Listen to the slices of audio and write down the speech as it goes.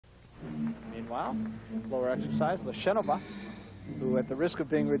Meanwhile, lower exercise, Laschenova, who at the risk of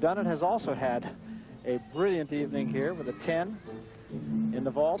being redundant has also had a brilliant evening here with a 10 in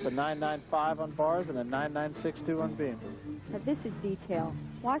the vault, a 9.95 on bars, and a 9.962 on beam. Now this is detail.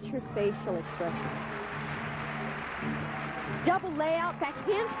 Watch her facial expression. Double layout, back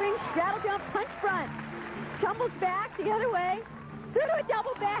handspring, straddle jump, punch front. Tumbles back the other way, through to a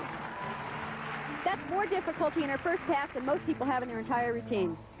double back. That's more difficulty in her first pass than most people have in their entire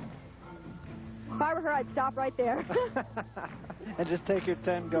routine. If I were her, I'd stop right there. And just take your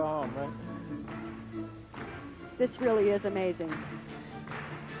 10, go home, right? This really is amazing.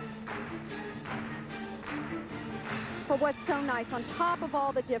 But what's so nice, on top of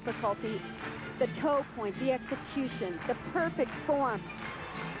all the difficulty, the toe point, the execution, the perfect form.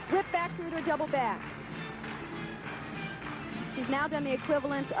 Whip back through to a double back. She's now done the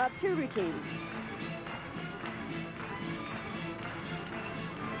equivalent of 2 routines.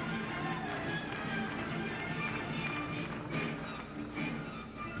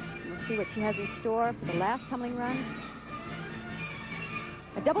 We'll see what she has in store for the last tumbling run.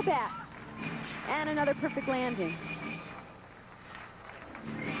 A double back. And another perfect landing.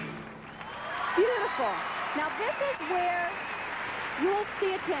 Beautiful. Now this is where you will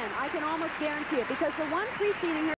see a 10. I can almost guarantee it, because the one preceding her